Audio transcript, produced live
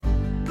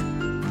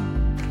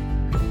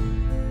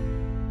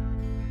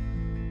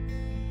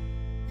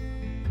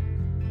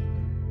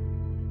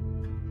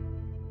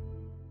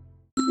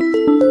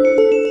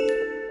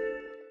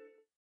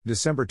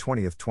December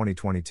 20th,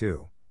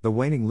 2022. The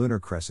waning lunar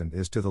crescent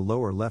is to the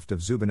lower left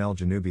of Zubin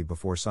el-Janubi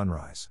before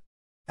sunrise.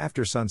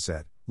 After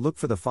sunset, look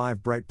for the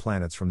 5 bright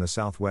planets from the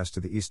southwest to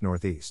the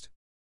east-northeast.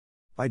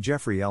 By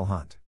Jeffrey L.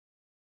 Hunt.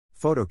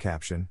 Photo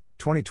caption,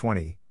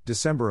 2020,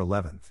 December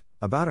 11th.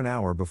 About an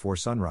hour before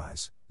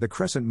sunrise, the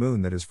crescent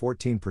moon that is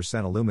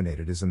 14%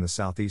 illuminated is in the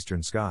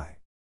southeastern sky.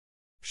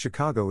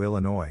 Chicago,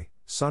 Illinois,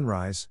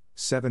 sunrise,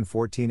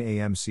 7:14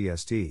 a.m.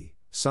 CST,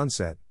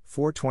 sunset,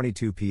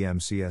 4:22 p.m.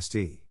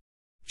 CST.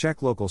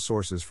 Check local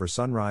sources for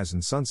sunrise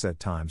and sunset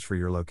times for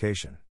your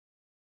location.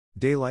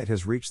 Daylight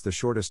has reached the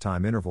shortest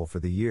time interval for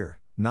the year,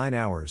 9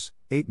 hours,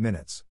 8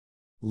 minutes.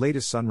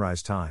 Latest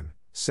sunrise time,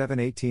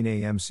 7:18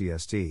 a.m.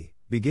 CST,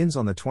 begins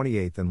on the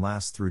 28th and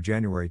lasts through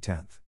January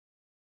 10th.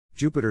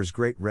 Jupiter's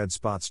Great Red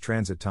Spot's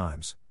transit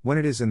times, when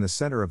it is in the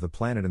center of the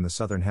planet in the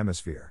southern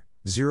hemisphere,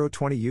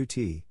 0:20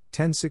 UT,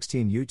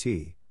 10:16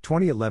 UT,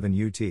 20:11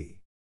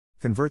 UT.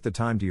 Convert the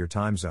time to your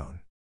time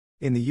zone.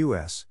 In the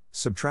US,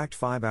 subtract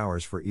 5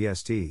 hours for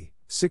EST,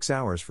 6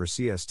 hours for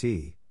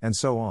CST, and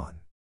so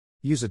on.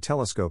 Use a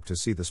telescope to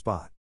see the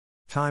spot.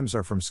 Times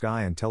are from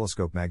Sky and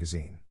Telescope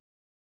magazine.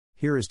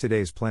 Here is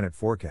today's planet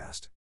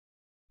forecast.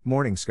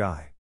 Morning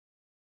sky.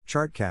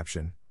 Chart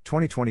caption,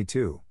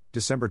 2022,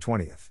 December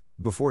 20th.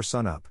 Before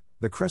sunup,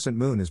 the crescent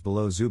moon is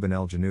below Zubin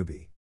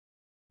el-Janubi.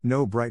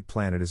 No bright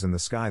planet is in the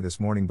sky this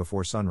morning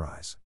before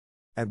sunrise.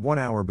 At 1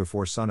 hour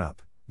before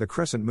sunup, the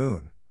crescent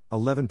moon,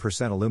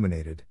 11%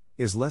 illuminated,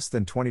 is less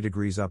than 20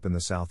 degrees up in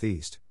the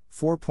southeast,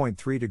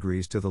 4.3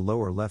 degrees to the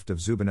lower left of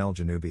Zubin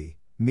el-Janubi,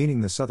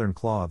 meaning the southern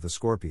claw of the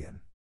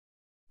Scorpion.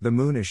 The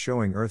moon is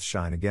showing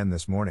Earthshine again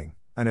this morning,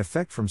 an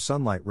effect from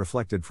sunlight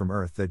reflected from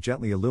Earth that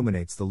gently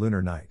illuminates the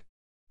lunar night.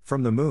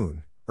 From the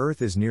moon,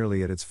 Earth is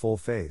nearly at its full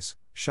phase,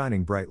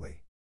 shining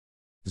brightly.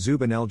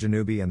 Zubin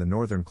el-Janubi and the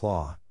northern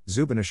claw,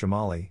 Zubin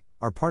ash-Shamali,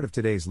 are part of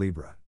today's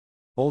Libra.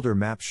 Older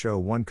maps show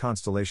one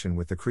constellation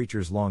with the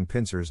creature's long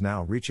pincers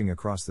now reaching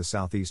across the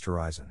southeast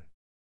horizon.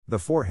 The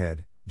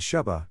forehead,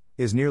 Dshubba,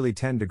 is nearly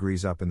 10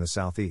 degrees up in the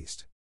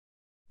southeast.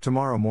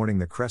 Tomorrow morning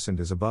the crescent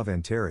is above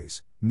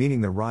Antares,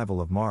 meaning the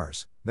rival of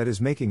Mars, that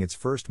is making its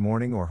first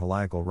morning or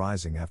heliacal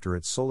rising after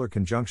its solar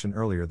conjunction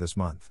earlier this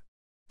month.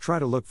 Try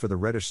to look for the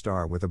reddish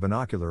star with a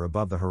binocular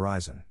above the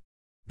horizon.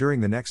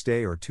 During the next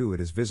day or two it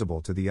is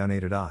visible to the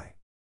unaided eye.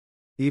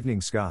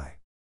 Evening sky.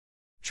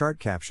 Chart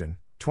caption,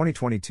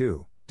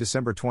 2022,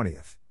 December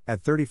 20th.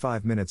 At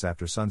 35 minutes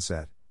after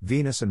sunset,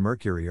 Venus and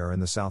Mercury are in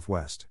the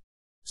southwest.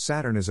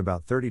 Saturn is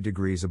about 30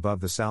 degrees above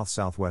the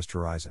south-southwest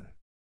horizon.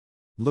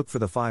 Look for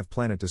the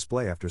 5-planet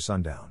display after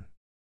sundown.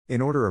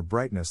 In order of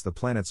brightness the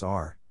planets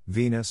are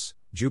Venus,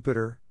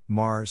 Jupiter,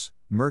 Mars,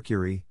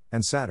 Mercury,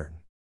 and Saturn.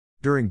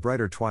 During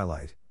brighter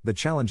twilight, the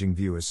challenging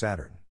view is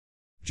Saturn.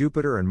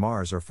 Jupiter and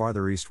Mars are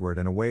farther eastward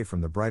and away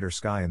from the brighter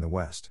sky in the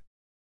west.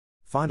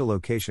 Find a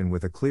location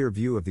with a clear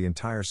view of the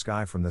entire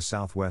sky from the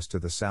southwest to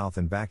the south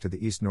and back to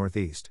the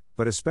east-northeast,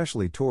 but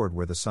especially toward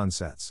where the sun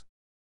sets.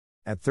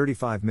 At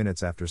 35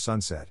 minutes after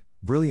sunset,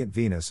 brilliant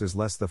Venus is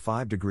less than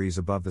 5 degrees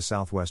above the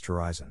southwest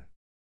horizon.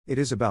 It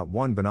is about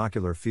 1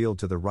 binocular field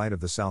to the right of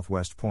the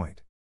southwest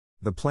point.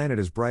 The planet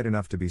is bright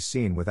enough to be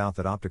seen without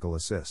that optical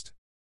assist.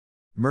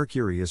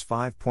 Mercury is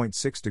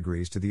 5.6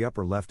 degrees to the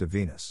upper left of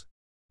Venus.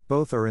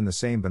 Both are in the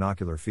same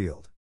binocular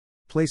field.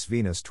 Place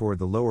Venus toward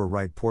the lower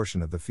right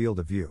portion of the field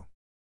of view.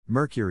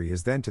 Mercury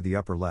is then to the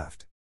upper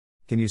left.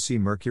 Can you see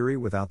Mercury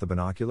without the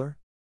binocular?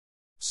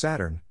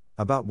 Saturn,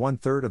 about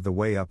 1/3 of the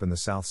way up in the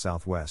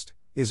south-southwest,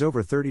 is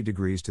over 30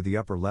 degrees to the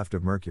upper left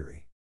of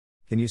Mercury.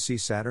 Can you see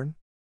Saturn?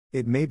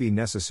 It may be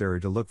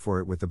necessary to look for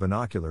it with the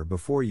binocular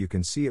before you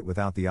can see it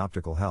without the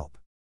optical help.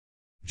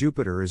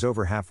 Jupiter is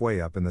over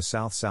halfway up in the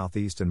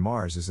south-southeast and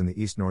Mars is in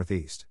the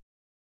east-northeast.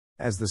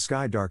 As the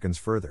sky darkens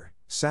further,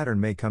 Saturn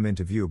may come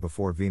into view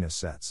before Venus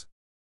sets.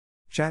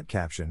 Chat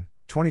caption,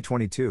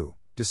 2022,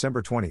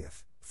 December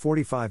 20th,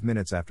 45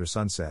 minutes after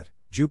sunset,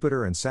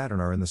 Jupiter and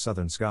Saturn are in the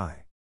southern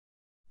sky.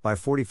 By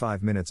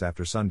 45 minutes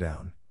after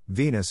sundown,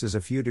 Venus is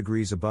a few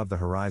degrees above the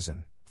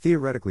horizon,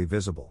 theoretically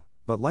visible,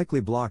 but likely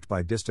blocked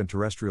by distant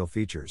terrestrial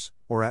features,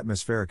 or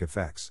atmospheric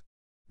effects.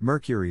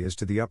 Mercury is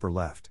to the upper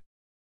left.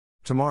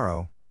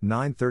 Tomorrow,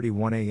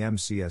 9:31 a.m.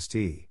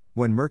 CST,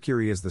 when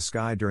Mercury is the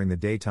sky during the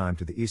daytime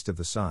to the east of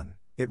the Sun,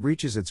 it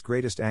reaches its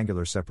greatest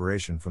angular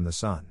separation from the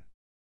Sun.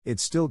 It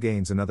still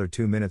gains another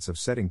 2 minutes of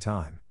setting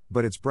time,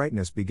 but its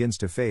brightness begins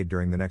to fade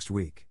during the next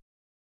week.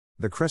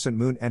 The crescent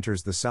moon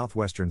enters the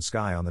southwestern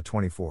sky on the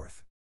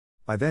 24th.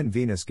 By then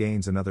Venus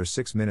gains another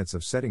 6 minutes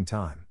of setting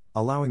time,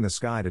 allowing the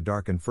sky to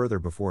darken further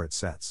before it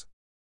sets.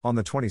 On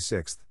the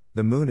 26th,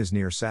 the moon is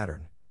near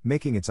Saturn,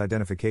 making its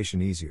identification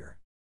easier.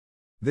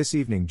 This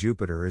evening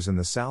Jupiter is in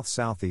the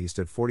south-southeast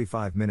at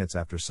 45 minutes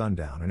after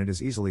sundown and it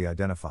is easily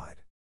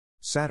identified.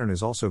 Saturn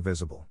is also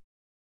visible.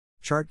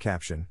 Chart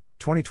caption,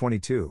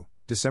 2022,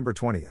 December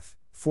 20th,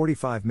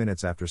 45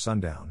 minutes after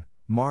sundown,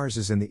 Mars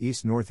is in the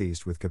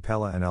east-northeast with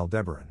Capella and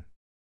Aldebaran.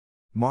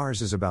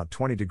 Mars is about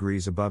 20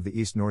 degrees above the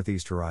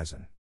east-northeast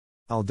horizon.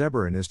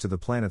 Aldebaran is to the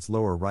planet's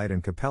lower right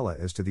and Capella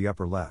is to the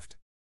upper left.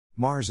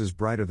 Mars is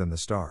brighter than the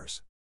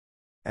stars.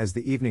 As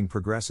the evening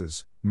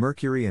progresses,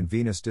 Mercury and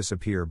Venus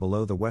disappear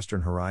below the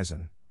western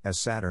horizon, as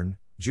Saturn,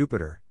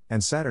 Jupiter,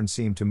 and Saturn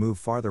seem to move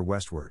farther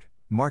westward,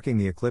 marking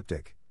the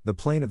ecliptic, the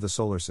plane of the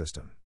solar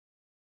system.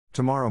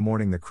 Tomorrow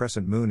morning the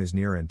crescent moon is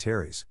near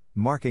Antares,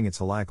 marking its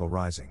heliacal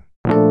rising.